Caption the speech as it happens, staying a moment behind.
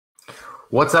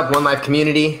What's up, One Life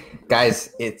community?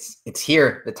 Guys, it's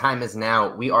here. The time is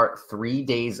now. We are 3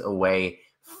 days away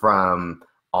from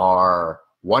our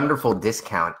wonderful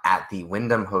discount at the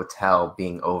Wyndham Hotel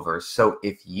being over. So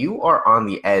if you are on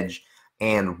the edge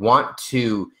and want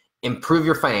to improve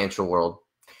your financial world,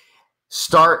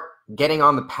 start getting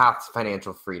on the path to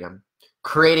financial freedom,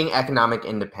 creating economic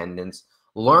independence,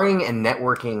 learning and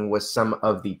networking with some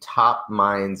of the top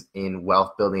minds in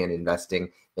wealth building and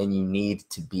investing, then you need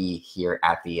to be here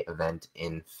at the event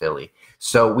in Philly.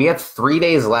 So we have 3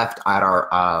 days left at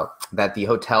our that the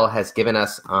hotel has given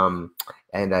us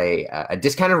and a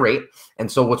discounted rate.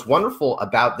 And so what's wonderful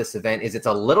about this event is it's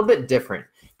a little bit different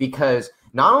because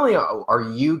not only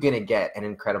are you going to get an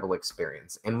incredible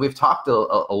experience, and we've talked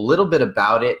a little bit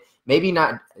about it, maybe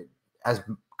not as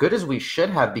good as we should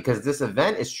have, because this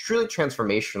event is truly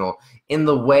transformational in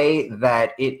the way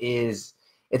that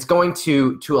it's going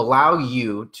to allow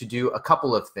you to do a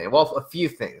couple of things. Well, a few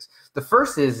things. The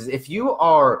first is if you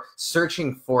are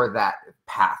searching for that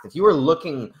path, if you are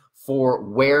looking for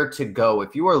where to go,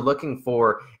 if you are looking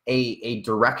for a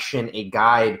direction, a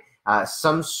guide,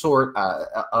 some sort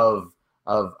of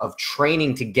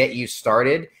training to get you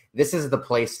started, this is the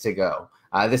place to go.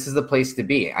 This is the place to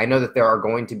be. I know that there are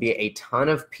going to be a ton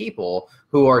of people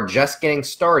who are just getting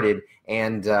started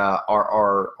and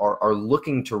are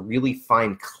looking to really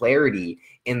find clarity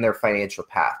in their financial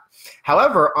path.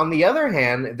 However, on the other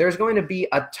hand, there's going to be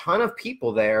a ton of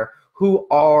people there who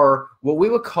are what we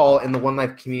would call in the One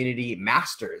Life community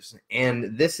masters.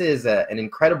 And this is an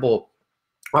incredible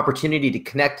opportunity to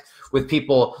connect with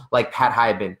people like Pat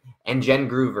Hiban and Jen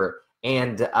Groover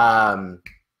and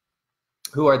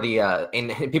who are the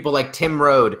and people like Tim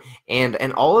Rode and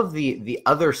all of the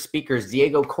other speakers.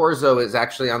 Diego Corzo is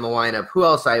actually on the lineup. Who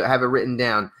else? I have it written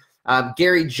down.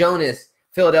 Gary Jonas,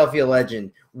 Philadelphia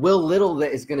legend. Will Little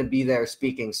that is going to be there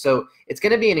speaking. So it's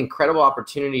going to be an incredible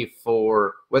opportunity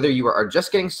for whether you are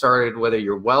just getting started, whether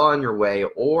you're well on your way,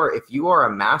 or if you are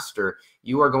a master,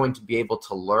 you are going to be able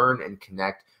to learn and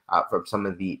connect from some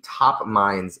of the top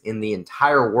minds in the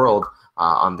entire world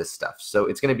on this stuff. So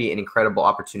it's going to be an incredible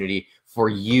opportunity for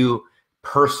you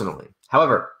personally.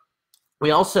 However,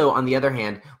 we also, on the other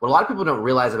hand, what a lot of people don't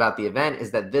realize about the event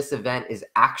is that this event is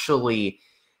actually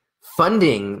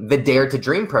funding the Dare to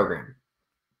Dream program.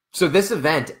 So this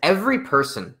event, every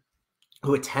person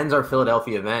who attends our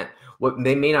Philadelphia event, what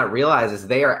they may not realize is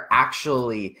they are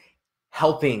actually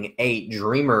helping a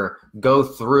dreamer go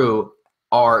through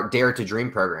our Dare to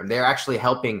Dream program. They're actually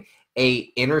helping a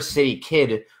inner city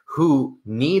kid who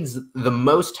needs the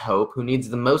most hope, who needs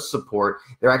the most support.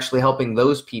 They're actually helping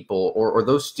those people or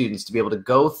those students to be able to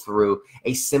go through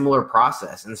a similar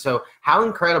process. And so how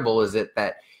incredible is it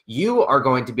that you are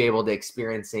going to be able to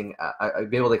experience a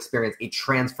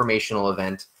transformational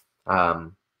event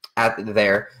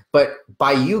there, but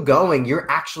by you going,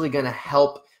 you're actually going to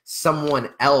help someone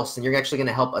else, and you're actually going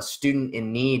to help a student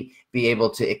in need be able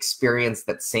to experience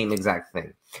that same exact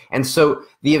thing. And so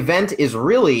the event is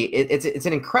really, it's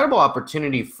an incredible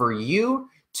opportunity for you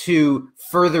to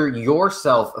further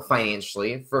yourself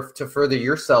financially, to further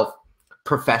yourself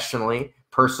professionally,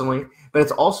 personally, but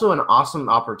it's also an awesome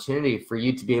opportunity for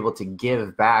you to be able to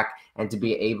give back and to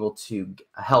be able to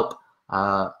help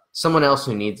someone else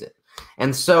who needs it.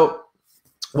 And so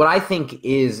what I think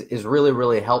is really,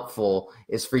 really helpful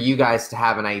is for you guys to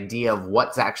have an idea of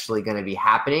what's actually going to be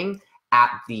happening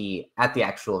at the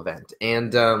actual event.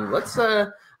 And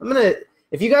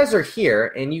if you guys are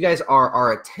here and you guys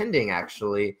are attending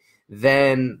actually,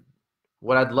 then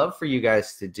what I'd love for you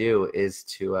guys to do is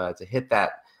to hit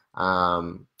that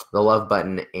the love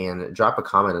button and drop a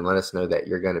comment and let us know that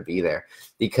you're going to be there,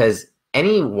 because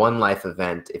any One Life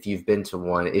event, if you've been to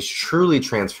one, is truly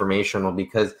transformational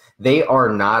because they are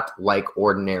not like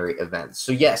ordinary events.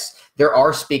 So yes, there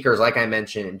are speakers, like I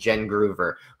mentioned, Jen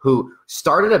Groover, who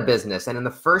started a business and in the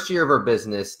first year of her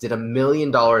business did $1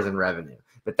 million in revenue.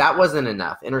 But that wasn't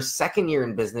enough. In her second year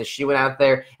in business, she went out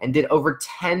there and did over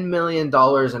 $10 million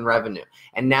in revenue.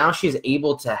 And now she's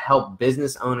able to help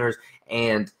business owners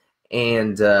and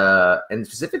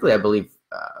specifically, I believe,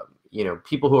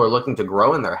 people who are looking to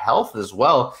grow in their health as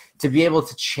well, to be able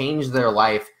to change their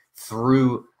life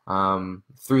through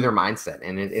their mindset.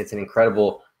 And it's an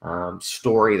incredible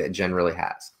story that Jen really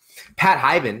has. Pat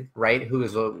Hiban, right, who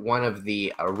is one of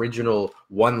the original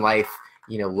One Life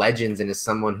legends, and is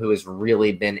someone who has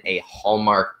really been a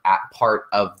hallmark part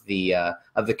of the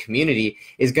community,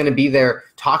 is going to be there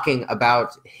talking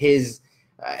about his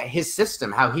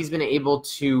system, how he's been able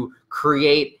to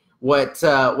create what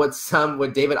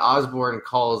David Osborne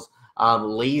calls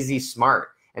lazy smart.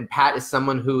 And Pat is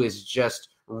someone who is just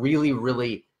really,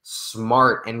 really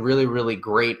smart and really, really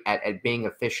great at being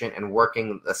efficient and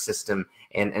working the system.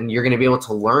 And you're going to be able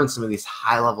to learn some of these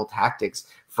high-level tactics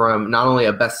from not only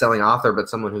a best-selling author, but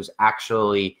someone who's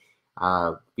actually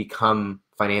become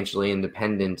financially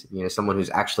independent, someone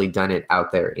who's actually done it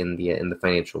out there in the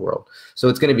financial world. So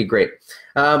it's going to be great.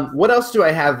 What else did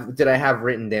I have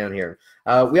written down here?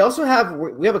 We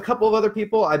have a couple of other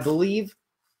people. I believe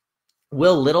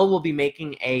Will Little will be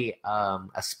making a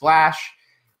splash.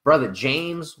 Brother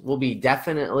James will be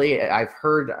definitely, I've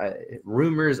heard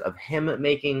rumors of him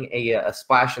making a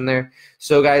splash in there.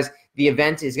 So guys, the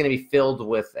event is going to be filled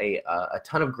with a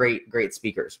ton of great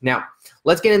speakers. Now,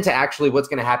 let's get into actually what's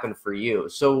going to happen for you.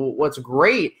 So what's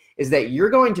great is that you're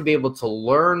going to be able to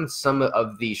learn some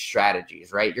of these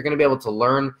strategies, right? You're going to be able to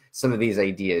learn some of these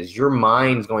ideas. Your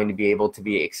mind's going to be able to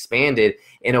be expanded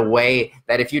in a way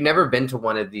that if you've never been to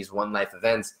one of these One Life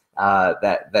events,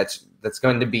 that's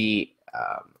going to be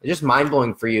just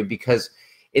mind-blowing for you, because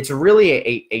it's really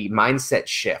a mindset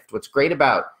shift. What's great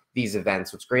about these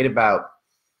events, what's great about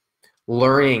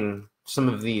learning some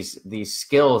of these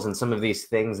skills and some of these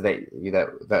things that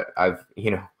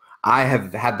I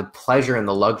have had the pleasure and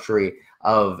the luxury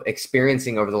of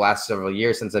experiencing over the last several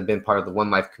years since I've been part of the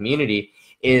One Life community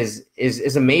is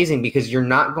amazing, because you're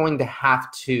not going to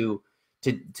have to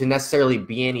necessarily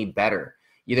be any better.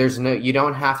 You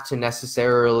don't have to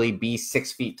necessarily be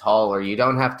 6 feet tall, or you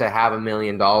don't have to have $1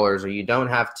 million, or you don't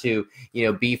have to,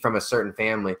 be from a certain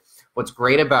family. What's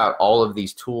great about all of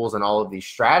these tools and all of these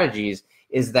strategies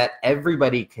is that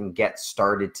everybody can get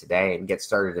started today and get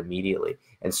started immediately.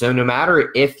 And so no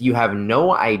matter if you have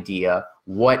no idea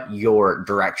what your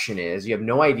direction is, you have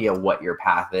no idea what your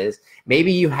path is,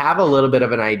 maybe you have a little bit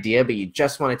of an idea, but you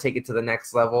just want to take it to the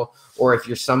next level, or if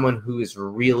you're someone who is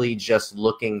really just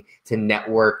looking to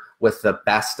network with the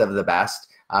best of the best,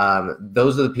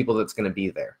 those are the people that's going to be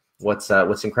there. What's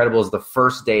incredible is the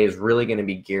first day is really going to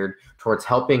be geared towards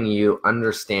helping you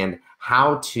understand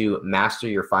how to master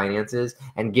your finances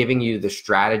and giving you the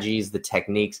strategies, the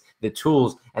techniques, the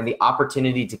tools, and the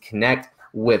opportunity to connect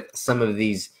with some of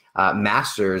these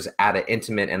masters at an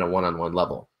intimate and a one-on-one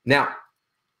level. Now,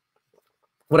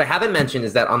 what I haven't mentioned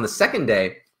is that on the second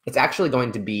day, it's actually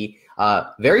going to be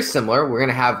very similar. We're going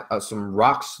to have some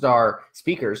rock star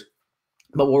speakers.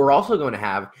 But what we're also going to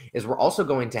have is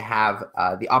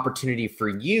the opportunity for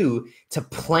you to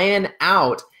plan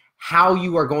out how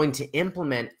you are going to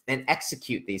implement and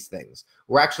execute these things.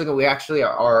 We actually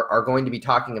are going to be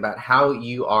talking about how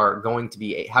you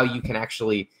can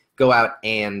actually go out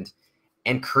and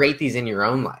create these in your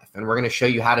own life. And we're going to show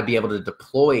you how to be able to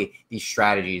deploy these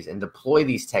strategies and deploy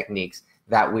these techniques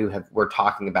that we're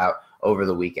talking about over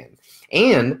the weekend.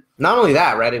 And not only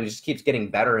that, right? It just keeps getting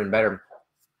better and better.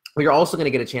 What you're also going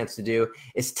to get a chance to do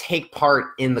is take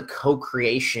part in the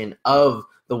co-creation of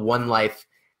the One Life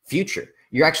future.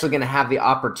 You're actually going to have the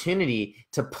opportunity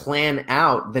to plan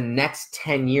out the next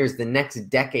 10 years, the next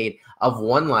decade of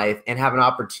One Life, and have an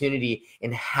opportunity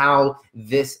in how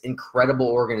this incredible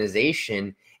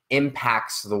organization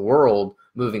impacts the world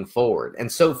moving forward. And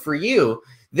so for you,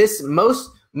 this most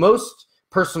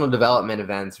personal development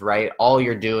events, right? All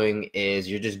you're doing is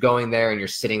you're just going there and you're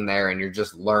sitting there and you're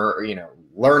just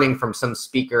learning from some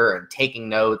speaker and taking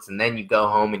notes, and then you go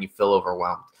home and you feel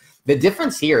overwhelmed. The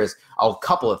difference here is a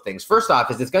couple of things. First off,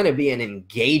 is it's going to be an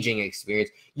engaging experience.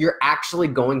 You're actually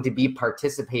going to be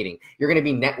participating. You're going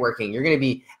to be networking. You're going to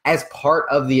be, as part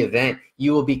of the event,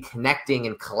 you will be connecting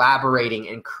and collaborating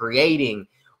and creating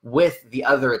with the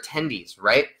other attendees,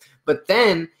 right? But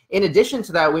then, in addition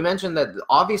to that, we mentioned that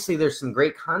obviously there's some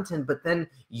great content, but then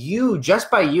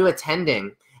just by you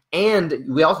attending, and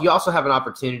you also have an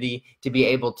opportunity to be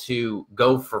able to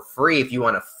go for free if you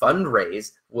want to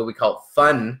fundraise, what we call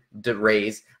fund to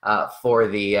raise for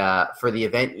the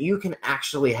event. You can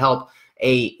actually help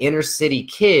a inner city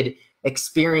kid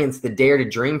experience the Dare to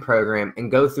Dream program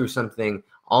and go through something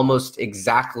almost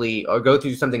exactly, or go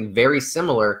through something very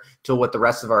similar to what the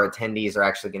rest of our attendees are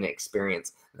actually going to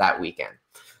experience that weekend.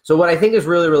 So what I think is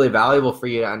really, really valuable for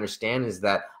you to understand is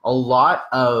that a lot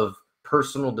of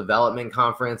personal development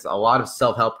conference, a lot of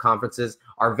self-help conferences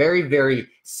are very, very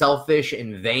selfish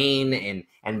and vain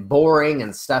and boring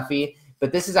and stuffy.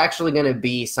 But this is actually going to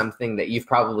be something that you've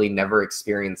probably never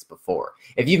experienced before.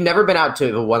 If you've never been out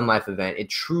to a One Life event, it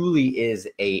truly is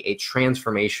a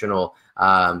transformational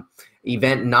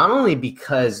event, not only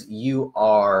because you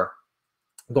are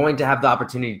going to have the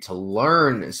opportunity to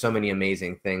learn so many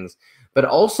amazing things, but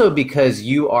also because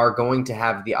you are going to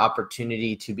have the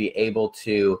opportunity to be able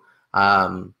to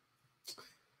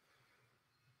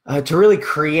really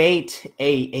create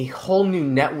a whole new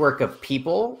network of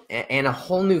people and a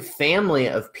whole new family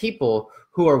of people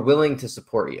who are willing to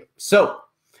support you. So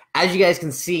as you guys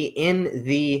can see in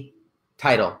the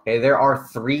title, okay, there are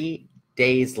 3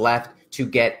 days left to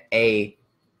get a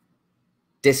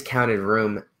discounted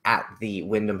room at the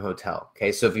Wyndham Hotel.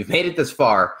 Okay, so if you've made it this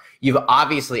far, you've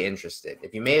obviously interested.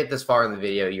 If you made it this far in the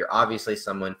video, you're obviously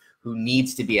someone who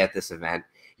needs to be at this event.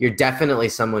 You're definitely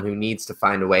someone who needs to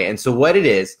find a way. And so what it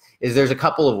is there's a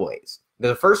couple of ways.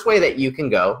 The first way that you can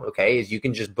go, okay, is you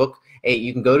can just book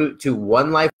you can go to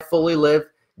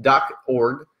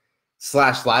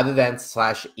onelifefullylive.org/live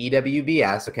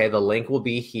events/EWBS. Okay, the link will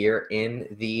be here in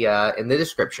the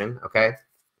description. Okay.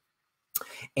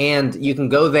 And you can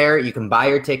go there, you can buy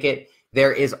your ticket.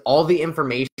 There is all the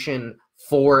information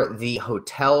for the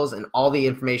hotels and all the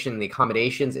information and the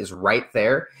accommodations is right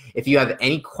there. If you have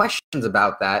any questions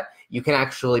about that, you can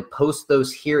actually post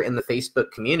those here in the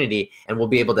Facebook community and we'll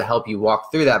be able to help you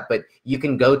walk through that. But you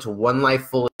can go to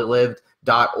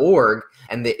onelifefullylived.org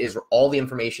and all the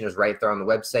information is right there on the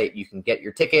website. You can get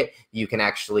your ticket. You can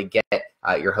actually get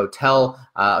your hotel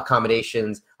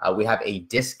accommodations. We have a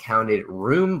discounted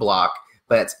room block,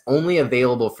 but it's only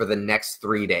available for the next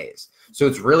 3 days. So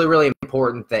it's really, really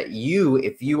important that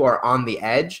if you are on the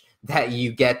edge, that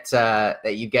you get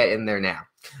in there now.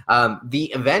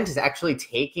 The event is actually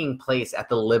taking place at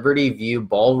the Liberty View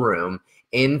Ballroom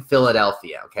in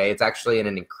Philadelphia. Okay, it's actually in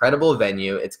an incredible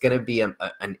venue. It's going to be an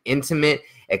intimate,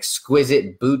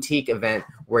 exquisite boutique event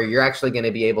where you're actually going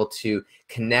to be able to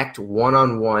connect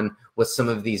one-on-one with some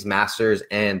of these masters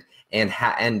and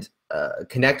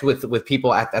connect with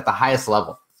people at the highest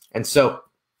level. And so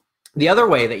the other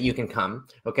way that you can come,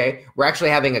 okay, we're actually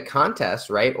having a contest,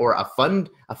 right, or a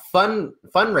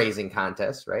fundraising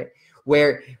contest, right,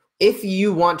 where if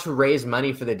you want to raise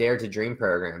money for the Dare to Dream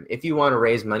program, if you want to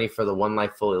raise money for the One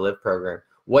Life Fully Live program,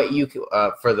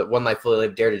 for the One Life Fully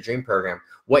Live Dare to Dream program,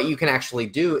 what you can actually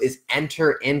do is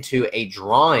enter into a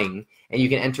drawing, and you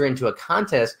can enter into a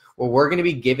contest where we're going to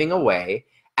be giving away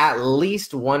at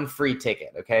least one free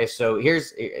ticket. Okay, so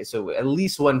at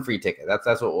least one free ticket.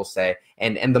 That's what we'll say.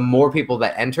 And the more people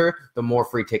that enter, the more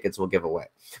free tickets we'll give away.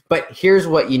 But here's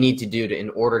what you need to do in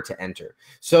order to enter.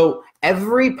 So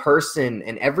every person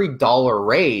and every dollar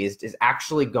raised is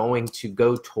actually going to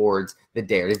go towards the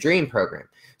Dare to Dream program.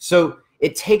 So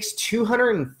it takes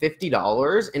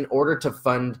 $250 in order to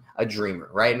fund a dreamer,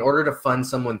 right? In order to fund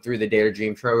someone through the Dare to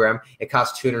Dream program, it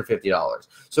costs $250.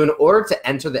 So in order to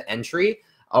enter the entry,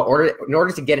 in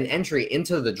order to get an entry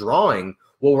into the drawing,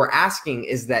 what we're asking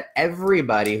is that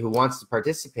everybody who wants to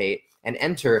participate and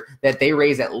enter, that they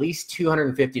raise at least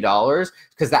 $250,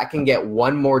 because that can get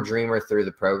one more dreamer through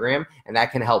the program, and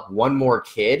that can help one more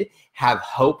kid have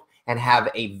hope and have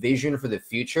a vision for the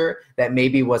future that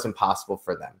maybe wasn't possible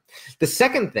for them. The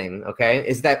second thing, okay,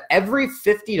 is that every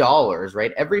 $50,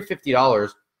 right, every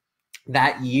 $50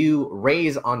 that you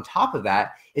raise on top of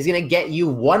that is going to get you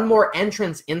one more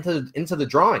entrance into the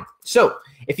drawing. So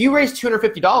if you raise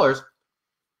 $250,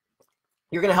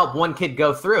 you're going to help one kid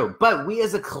go through. But we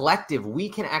as a collective, we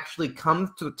can actually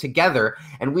come together,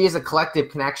 and we as a collective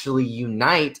can actually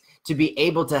unite to be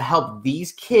able to help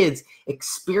these kids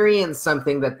experience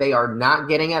something that they are not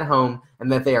getting at home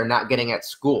and that they are not getting at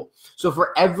school. So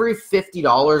for every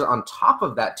 $50 on top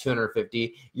of that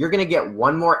 $250, you're going to get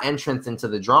one more entrance into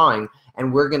the drawing,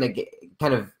 and we're going to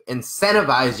kind of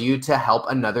incentivize you to help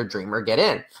another dreamer get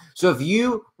in. So if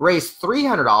you raise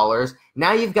 $300,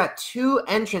 now you've got 2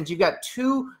 entrants, you've got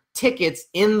 2 tickets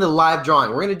in the live drawing.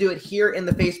 We're going to do it here in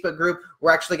the Facebook group.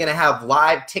 We're actually going to have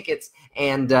live tickets,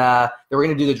 and then we're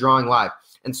going to do the drawing live.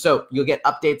 And so you'll get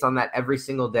updates on that every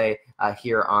single day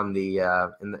here on the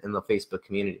in the Facebook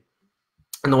community,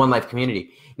 in the One Life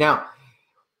community. Now,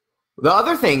 the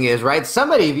other thing is, right,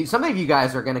 some of you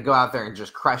guys are going to go out there and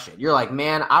just crush it. You're like,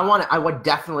 man, I would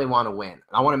definitely want to win.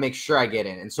 I want to make sure I get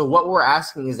in. And so what we're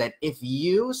asking is that if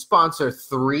you sponsor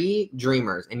 3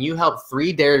 dreamers and you help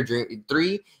 3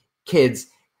 kids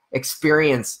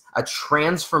experience a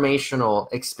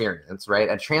transformational experience, right,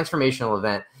 a transformational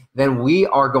event, then we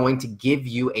are going to give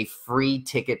you a free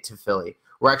ticket to Philly.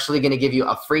 We're actually going to give you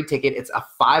a free ticket. It's a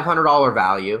 $500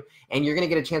 value, and you're going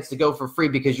to get a chance to go for free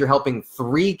because you're helping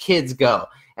 3 kids go.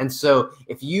 And so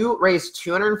if you raise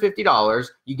 $250,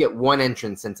 you get 1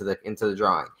 entrance into the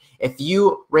drawing. If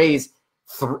you raise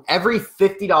every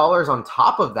 $50 on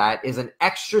top of that is an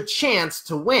extra chance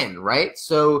to win, right?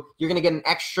 So you're going to get an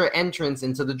extra entrance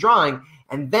into the drawing.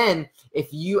 And then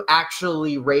if you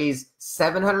actually raise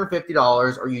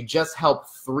 $750 or you just help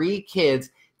 3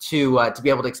 kids to be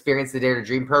able to experience the Dare to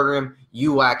Dream program,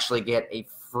 you will actually get a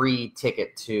free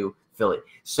ticket to Philly.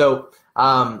 So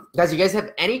guys, you guys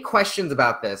have any questions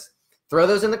about this, throw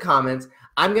those in the comments.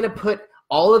 I'm going to put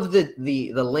all of the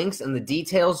links and the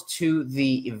details to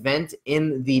the event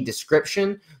in the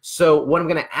description. So what I'm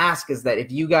going to ask is that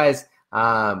if you guys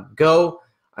go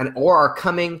or are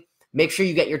coming, make sure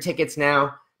you get your tickets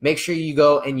now. Make sure you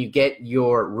go and you get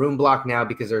your room block now,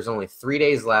 because there's only 3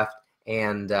 days left,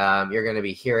 and you're going to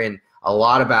be hearing a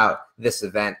lot about this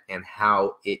event and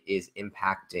how it is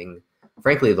impacting,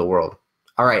 frankly, the world.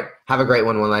 All right. Have a great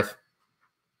one, One Life.